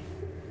fish.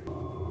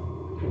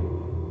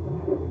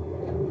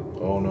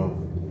 Oh no.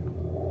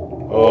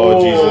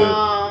 Oh, Jesus.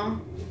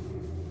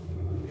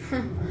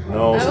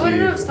 No,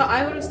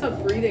 I would have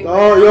stopped breathing.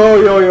 Oh,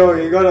 yo,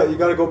 you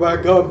gotta go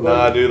back up.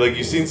 Nah, dude, like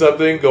you seen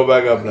something, go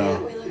back up now.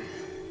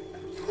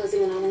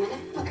 Closing in on a minute.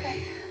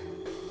 Okay.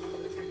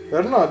 I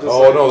don't know. Just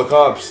Oh no, the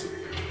cops.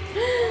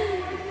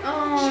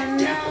 Oh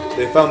no.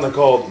 They found the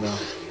cult now.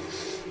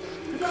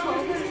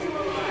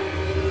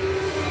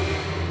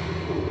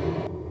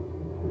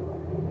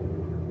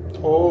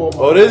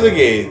 Oh, it is a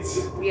gate.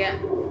 Yeah.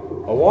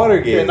 A water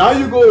gate. Okay, now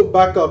you go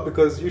back up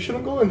because you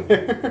shouldn't go in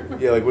there.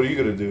 Yeah, like what are you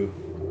gonna do?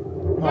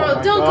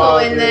 Bro, don't go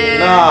in there.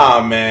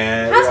 Nah,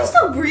 man. How's he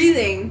still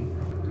breathing?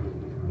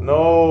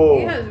 No.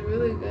 He has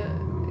really good.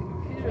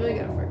 He's really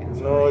good at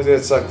freaking. No, he's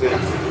getting sucked in.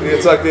 He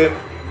gets sucked in.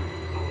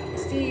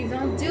 Steve,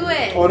 don't do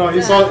it. Oh no,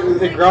 he saw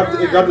it.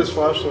 Grabbed his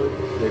flashlight.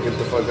 Yeah, get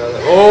the fuck out of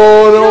there.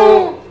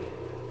 Oh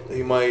no!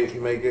 He might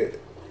get.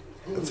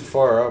 That's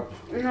far up.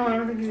 No, I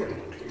don't think he's.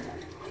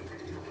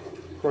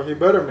 Bro, he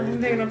better, I think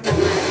man. they're gonna pull it.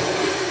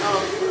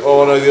 Oh.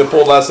 Oh no, he's gonna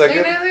pull last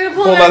second. They're gonna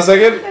Pull pull last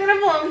second. They're gonna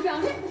pull him.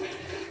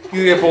 He's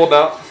gonna get pulled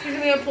now. He's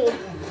gonna get pulled.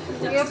 He's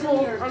gonna get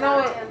pulled. Oh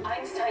no.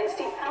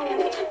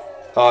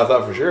 Oh, I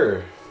thought for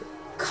sure.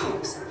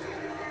 Cops.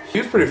 He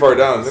was pretty far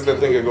down. I think that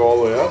thing could go all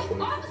the way up.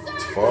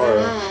 It's far.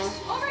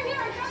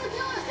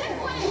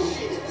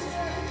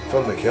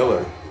 From the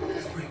killer.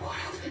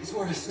 It's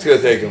gonna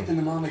take him.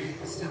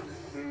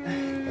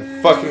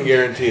 I fucking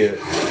guarantee it.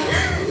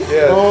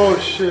 Yeah. Oh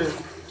shit.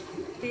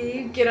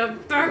 Steve, get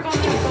up back on the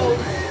boat.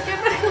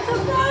 Get back on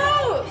the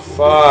boat.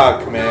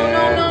 Fuck,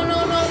 man. No.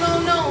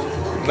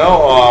 No,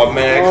 oh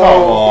man,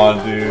 come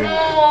on, dude.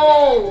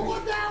 No.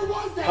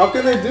 How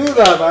can they do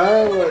that,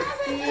 man? Like,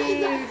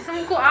 Steve,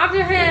 someone go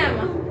after him.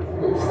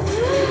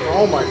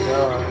 oh my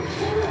god.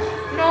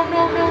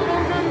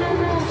 No.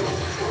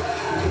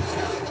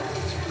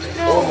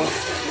 No.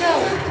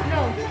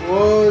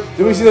 What?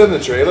 Did we see that in the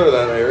trailer?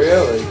 That area,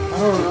 like I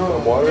don't know.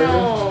 the water area?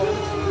 No.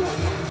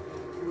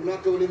 We're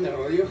not going in there,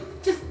 are you?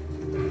 Just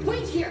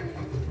wait here.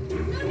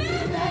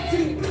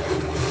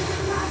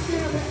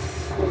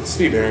 It's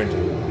Steve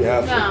Harrington. You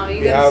have to. No, you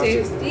You gotta have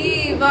save to.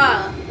 Steve.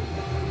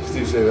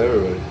 Steve saved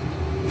everybody.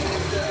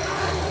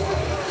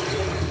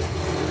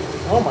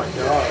 Oh my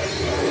god.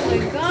 Oh my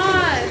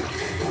god.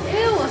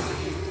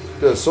 Ew.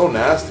 Dude, it's so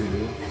nasty,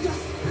 dude. Pick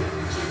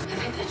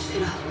that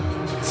shit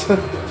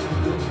up.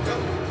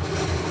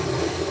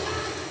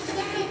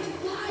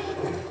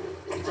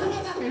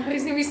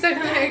 He's gonna be stuck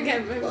on there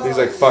again. He's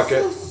like, fuck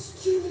it. Oh,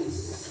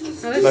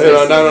 that's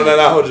No, so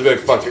I'll just be like,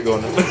 fuck it,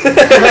 going in.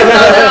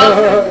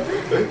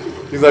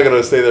 He's not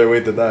gonna stay there and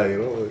wait to die, you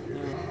know? Like,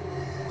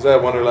 is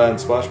that Wonderland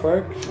Splash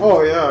Park?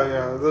 Oh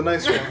yeah, the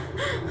nice one.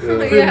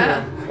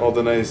 Yeah. All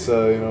the nice,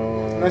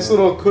 Nice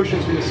little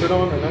cushions for you to sit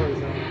on and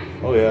everything.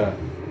 Oh yeah.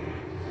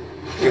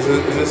 Is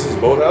this his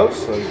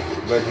boathouse? Like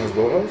Vecna's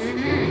boathouse?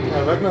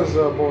 Yeah, Vecna's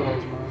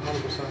boathouse, man,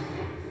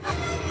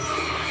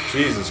 100%.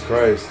 Jesus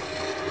Christ.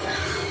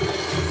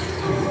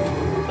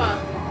 Fuck.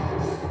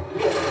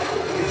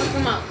 Fuck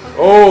him up.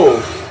 Oh!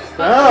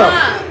 Fuck him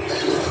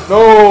up.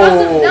 No!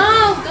 No!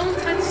 Don't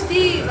touch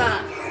Steve.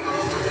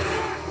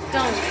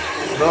 Don't.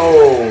 No!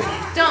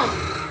 Don't.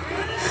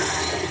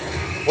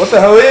 What the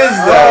hell is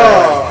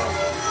that?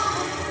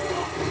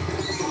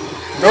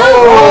 No!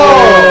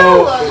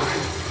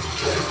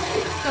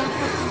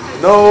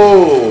 No!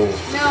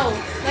 No.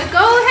 Let go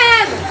of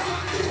him.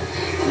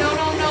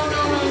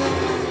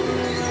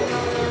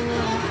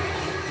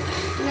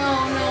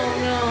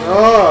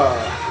 No.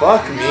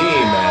 Fuck me,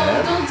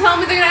 man. Don't tell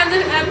me they're gonna have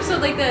the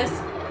episode like this.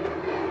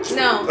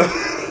 No.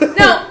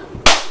 No.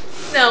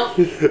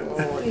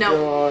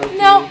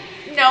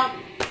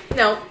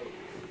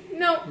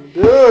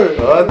 Dude.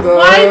 What the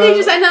Why did they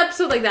just end the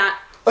episode like that?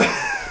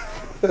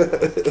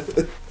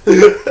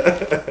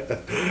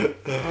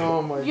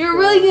 Oh my They're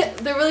really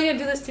gonna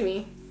do this to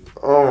me.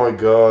 Oh my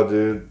god,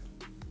 dude.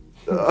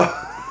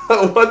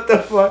 What the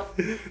fuck?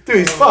 Dude,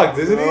 he's fucked,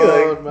 isn't he?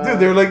 Like, man. dude,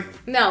 they're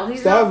like No,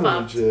 he's not stabbing him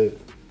and fucked.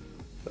 shit.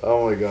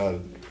 Oh my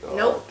god.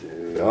 Nope.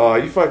 Dude. Oh,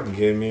 you fucking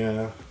kidding me?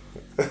 Yeah.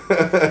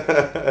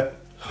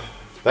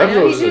 I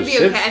know he should be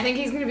okay. I think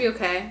he's gonna be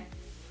okay.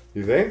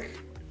 You think?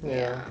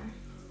 Yeah.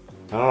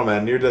 I don't know,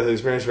 man. Near-death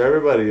experience for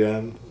everybody,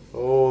 man.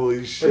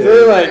 Holy shit. If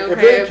they like, Okay, if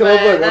they kill but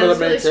like one of that's the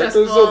main really characters,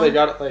 stressful. though, they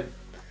got it like.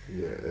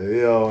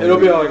 Yeah, It'll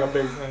be like a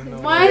big thing. No?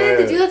 Why did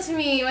they do that to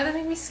me? Why did they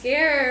make me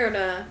scared?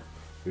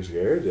 You're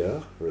scared? Yeah,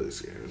 really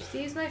scared.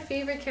 Steve's my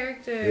favorite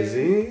character. Is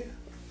he?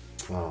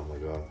 Oh my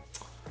god.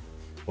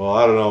 Well,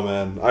 I don't know,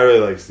 man. I really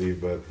like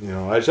Steve, but you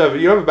know,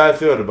 you have a bad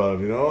feeling about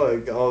him, you know,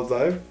 like all the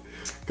time,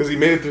 because he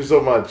made it through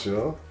so much, you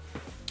know.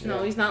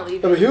 No, he's not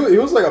leaving. Yeah, but he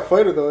was like a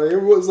fighter though. He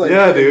was like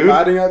dude.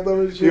 batting at them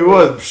and shit. He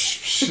was.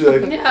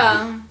 Like,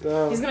 Yeah.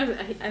 Damn. He's gonna.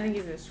 I think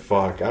he's gonna.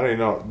 fuck, I don't even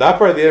know. That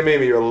part at the end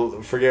made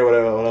me forget what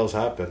else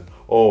happened.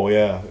 Oh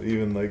yeah,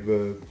 even like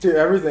Dude,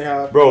 everything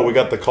happened. Bro, we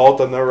got the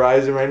cult on the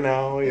horizon right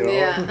now, you know.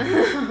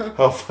 Yeah.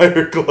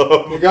 Hellfire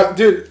Club. You got,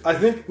 dude. I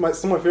think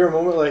some of my favorite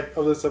moment like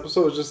of this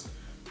episode was just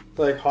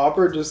like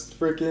Hopper just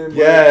freaking like,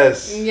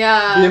 Yes.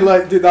 Yeah. being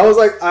like, dude, that was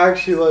like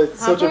actually like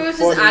such a Hopper was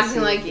funny just acting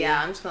scene. like,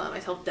 yeah, I'm just gonna let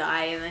myself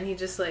die, and then he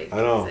just like, I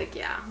know. he's like,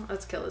 yeah,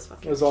 let's kill this It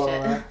fucking was all shit.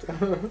 an act.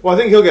 Well, I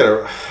think he'll get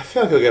I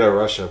feel like he'll get a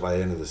Russia by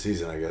the end of the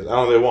season. I guess. I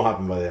don't know. It won't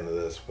happen by the end of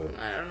this, but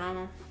I don't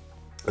know.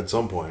 at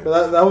some point.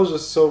 But that was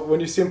just so. When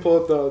you see him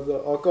pull out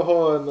the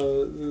alcohol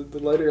and the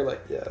lighter, you're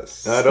like,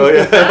 yes. I know.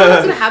 Yeah. I don't know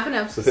what's gonna happen in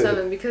episode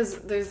 7 because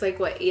there's like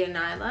what 8 and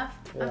 9 left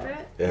after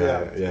it.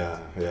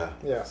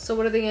 Yeah. So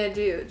what are they gonna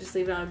do? Just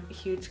leave it on a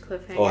huge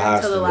cliffhanger Oh, it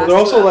has until the to. last Well, they're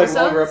also two like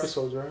episodes? longer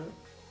episodes, right?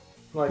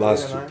 Like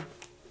Last 8 and 9.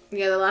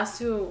 Yeah, the last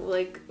two,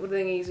 like, what are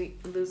they gonna usually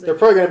lose? They're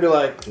probably gonna be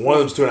like. One of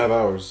them's 2.5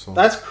 hours. So.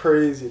 That's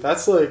crazy.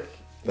 That's like.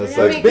 That's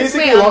They're like gonna make us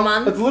wait a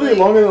month, It's literally like-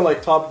 longer than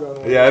like Top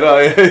Gun. Yeah, I know.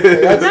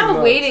 I'm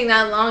not waiting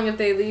that long if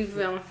they leave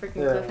on a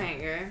freaking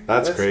cliffhanger.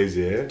 That's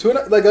crazy, eh?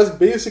 Like that's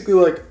basically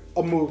like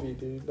a movie,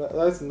 dude.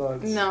 That's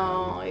nuts.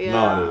 No, yeah.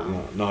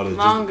 Not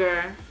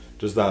longer.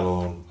 Just that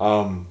alone.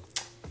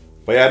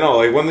 But yeah, no,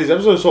 like when these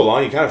episodes are so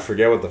long, you kind of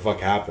forget what the fuck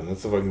happened.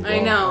 That's the fucking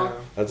problem. I know.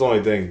 That's the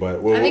only thing. But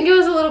I think it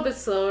was a little bit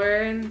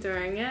slower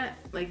during it,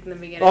 like in the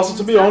beginning. Also,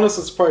 to be honest,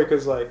 it's probably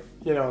because like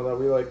you know that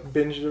we like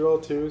binged it all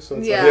too, so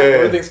it's Yeah. like, Yeah.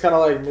 everything's kind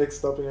of like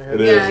mixed up in your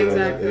head. it Yeah, is.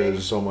 exactly. It is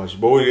just so much.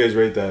 But what would you guys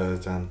rate that out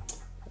of 10?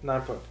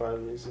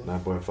 9.5 easy.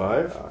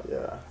 9.5?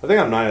 Yeah. I think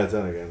I'm 9 out of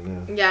 10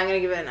 again. Yeah. Yeah, I'm gonna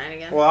give it a 9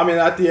 again. Well, I mean,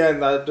 at the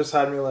end, that just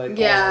had me like.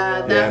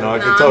 Yeah, oh, that, no, I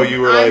could tell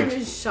you were I'm like.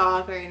 in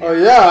shock right now. Oh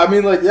yeah, I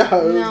mean, like, yeah,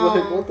 it was No.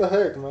 like, what the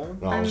heck, man?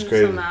 No, it I'm was so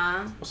crazy.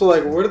 mad. So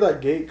like, where did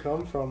that gate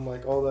come from?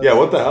 Like all that. Yeah,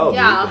 what the hell?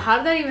 Yeah, Dude? how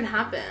did that even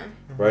happen?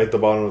 Right at the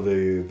bottom of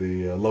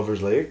the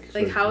Lover's Lake.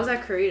 Like, how was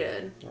that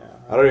created?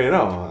 I don't even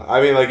know. I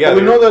mean, like, yeah. Well,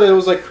 we they're- know that it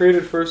was like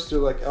created first through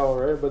like L,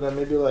 right? But then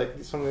maybe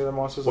like some of the other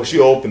monsters. Well, like, she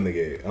opened the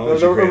gate. I don't think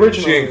she created it.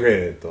 She didn't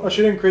create it, though. Oh,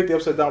 she didn't create the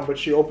upside down, but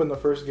she opened the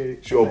first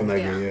gate. She opened I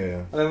that think. gate, yeah.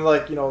 And then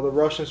like you know the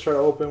Russians try to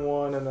open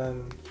one, and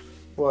then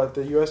what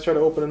the U.S. try to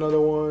open another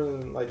one,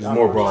 and like There's I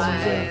more don't know.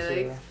 problems, Why?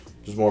 yeah. Like,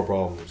 Just more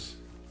problems.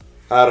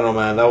 I don't know,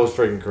 man. That was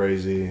freaking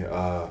crazy.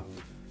 I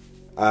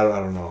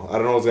don't know. I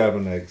don't know what's gonna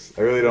happen next.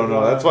 I really don't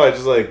know. That's why I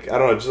just like, I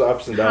don't know, just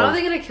ups and downs. How are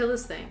they gonna kill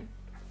this thing?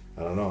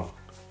 I don't know.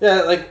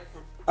 Yeah, like,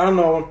 I don't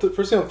know.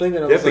 First thing I'm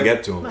thinking of You have is to like,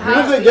 get to him. Even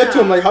if they get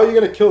to him, like, how are you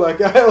gonna kill that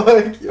guy?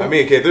 Like, I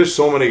mean, okay, there's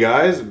so many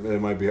guys. It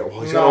might be.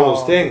 Well, he's got all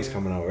those things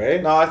coming out,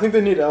 right? No, I think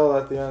they need L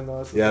at the end,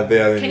 though. Yeah,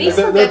 they. Can he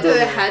still get to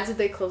their heads if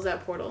they close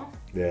that portal?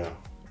 Yeah.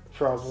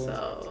 Probably.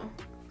 So.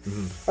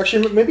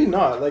 Actually, maybe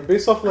not. Like,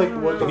 based off, like,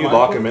 what the Can you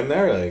lock him in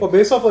there? Like, well,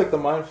 based off, like, the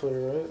mind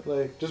flayer, right?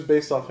 Like, just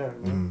based off him.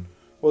 Right?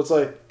 Well, it's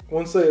like,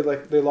 once they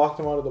locked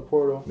him out of the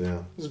portal,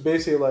 it's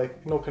basically,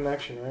 like, no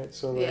connection, right?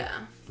 So, like, yeah.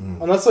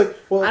 And that's, like,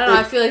 well... I don't know,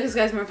 I feel like this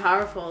guy's more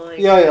powerful. Like,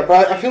 yeah,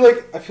 but I feel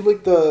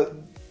like the...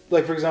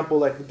 Like, for example,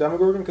 like, the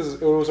Demogorgon,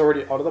 because it was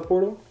already out of the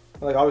portal,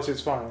 like, obviously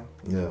it's fine.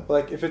 Yeah. But,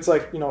 like, if it's,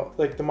 like, you know,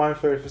 like, the mind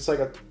flayer, if it's, like,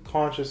 a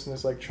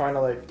consciousness, like, trying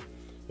to, like,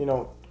 you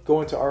know...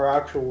 go into our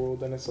actual world,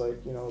 then it's like,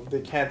 you know,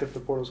 they can't if the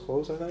portal's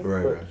closed, I think.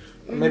 Right,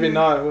 but maybe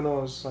not, who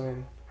knows? I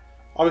mean,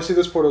 obviously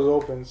this portal's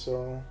open,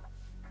 so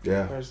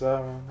yeah. There's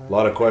that, man. A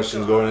lot of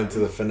questions going into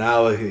the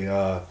finale.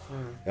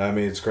 I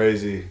mean, it's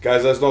crazy.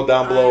 Guys, let us know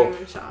down below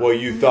what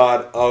you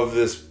thought of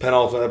this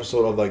penultimate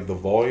episode of, like, the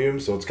volume.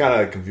 So it's kind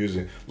of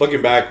confusing.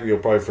 Looking back, you'll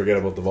probably forget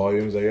about the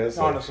volumes, I guess.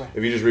 Like, honestly.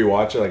 if you just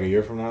rewatch it, like, a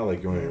year from now,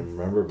 like, you won't even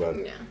remember. But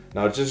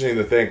now it's interesting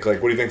to think,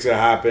 like, what do you think's going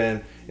to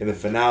happen in the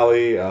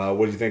finale?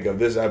 What do you think of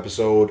this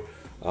episode?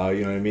 You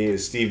know what I mean?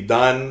 Is Steve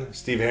done?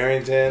 Steve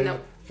Harrington?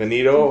 Nope.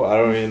 Finito? I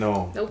don't really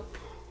know. Nope.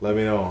 Let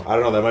me know. I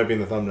don't know. That might be in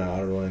the thumbnail. I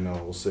don't really know.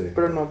 We'll see.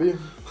 Better not be.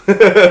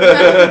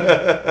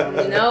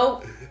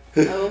 No.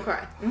 I will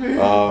cry.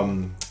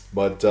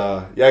 But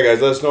yeah,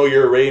 guys, let us know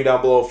your rating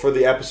down below for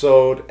the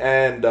episode.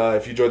 And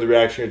if you enjoyed the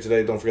reaction here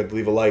today, don't forget to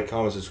leave a like,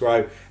 comment,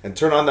 subscribe, and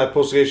turn on that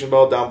post notification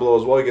bell down below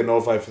as well. You get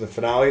notified for the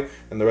finale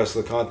and the rest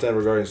of the content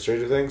regarding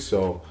Stranger Things.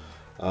 So,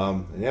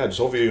 yeah, just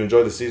hopefully you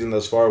enjoyed the season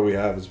thus far. We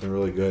have. It's been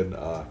really good.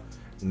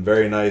 And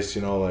very nice,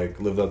 you know, like,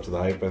 lived up to the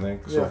hype, I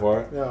think, so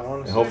far. Yeah,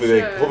 honestly. And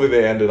hopefully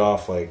they ended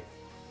off, like,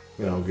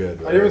 you know,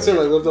 good. I'd even say,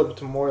 like, lived up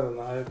to more than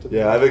the hype.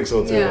 Yeah, I think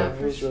so, too. Yeah,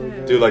 for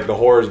sure. Dude, like, the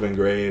horror's been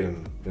great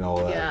and, you know,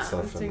 all that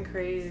stuff. It's been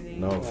crazy.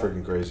 No,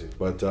 freaking crazy.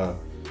 But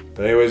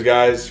anyways,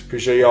 guys,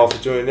 appreciate you all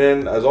for tuning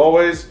in. As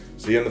always,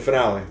 see you in the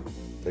finale.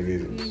 Take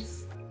it easy. Peace.